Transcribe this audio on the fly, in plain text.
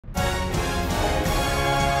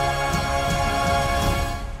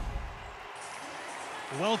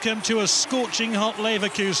Welcome to a scorching hot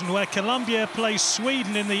Leverkusen, where Colombia plays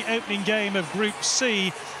Sweden in the opening game of Group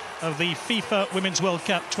C of the FIFA Women's World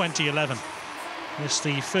Cup 2011. It's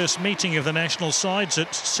the first meeting of the national sides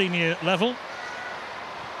at senior level.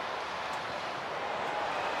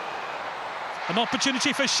 An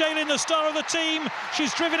opportunity for Schelin, the star of the team.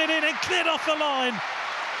 She's driven it in and cleared off the line.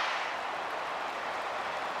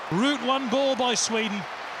 Route one ball by Sweden.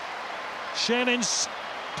 Schelin's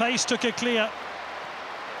pace took her clear.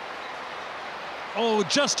 Oh,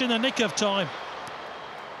 just in the nick of time.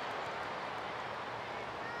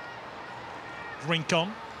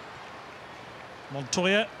 Rincon.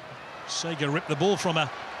 Montoya. Sega ripped the ball from her.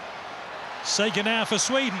 Sega now for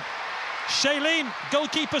Sweden. Schelin,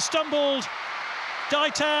 goalkeeper stumbled.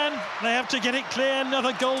 Daitan, they have to get it clear.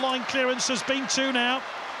 Another goal line clearance. Has been two now.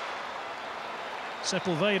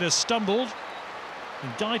 Sepulveda stumbled.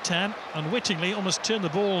 And Daitan, unwittingly, almost turned the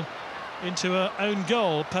ball into her own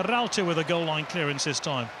goal. Peralta with a goal line clearance this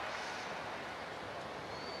time.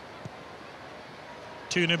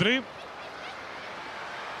 Tunebru.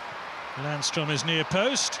 Landstrom is near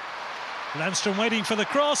post. Landstrom waiting for the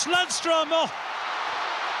cross. Landstrom! Oh!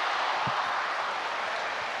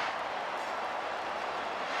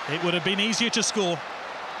 It would have been easier to score.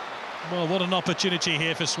 Well, what an opportunity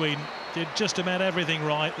here for Sweden. Did just about everything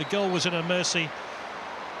right. The goal was at her mercy.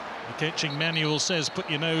 The coaching manual says put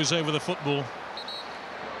your nose over the football.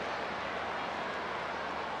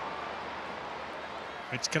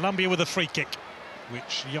 It's Colombia with a free kick,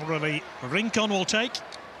 which Yoreli Rincon will take.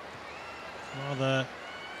 Rather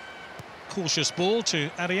cautious ball to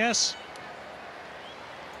Arias.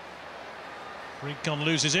 Rincon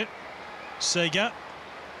loses it. Sega.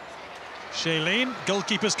 Schelin,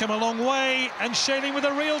 goalkeeper's come a long way, and Schelin with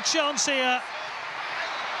a real chance here.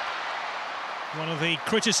 One of the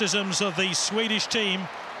criticisms of the Swedish team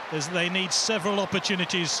is they need several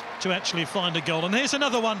opportunities to actually find a goal. And here's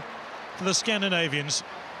another one for the Scandinavians.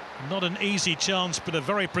 Not an easy chance, but a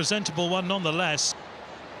very presentable one nonetheless.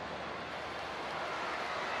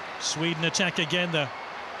 Sweden attack again though.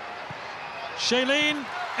 Schelin,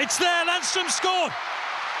 it's there, Landstrom scored!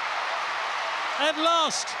 At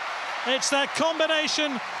last, it's that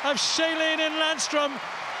combination of Schelin and Landstrom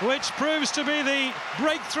which proves to be the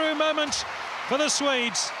breakthrough moment for the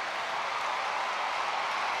Swedes.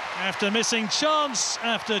 After missing chance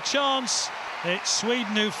after chance, it's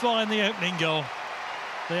Sweden who find the opening goal.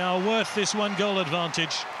 They are worth this one goal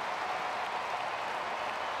advantage.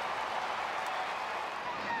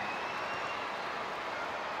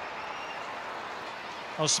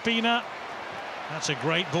 Ospina, that's a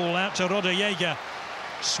great ball out to Rodda.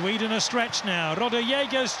 Sweden a stretch now. Rodda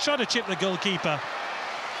trying to chip the goalkeeper.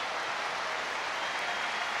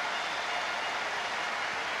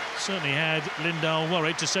 Certainly had Lindahl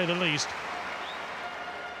worried, to say the least.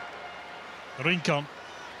 Rincon.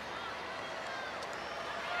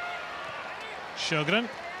 Sjögren.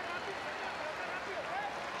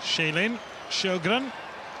 Schelin. Sjögren.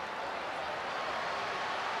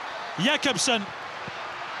 Jakobsen.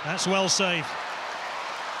 That's well saved.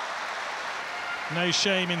 No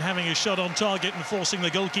shame in having a shot on target and forcing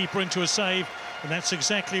the goalkeeper into a save. And that's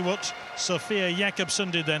exactly what Sofia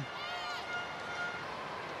Jakobsen did then.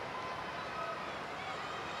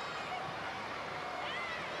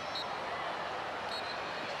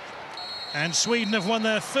 And Sweden have won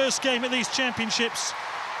their first game at these championships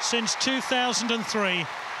since 2003,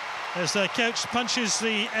 as their coach punches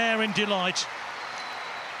the air in delight.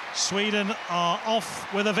 Sweden are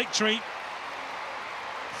off with a victory.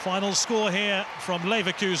 Final score here from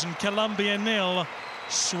Leverkusen: Colombia 0,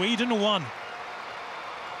 Sweden 1.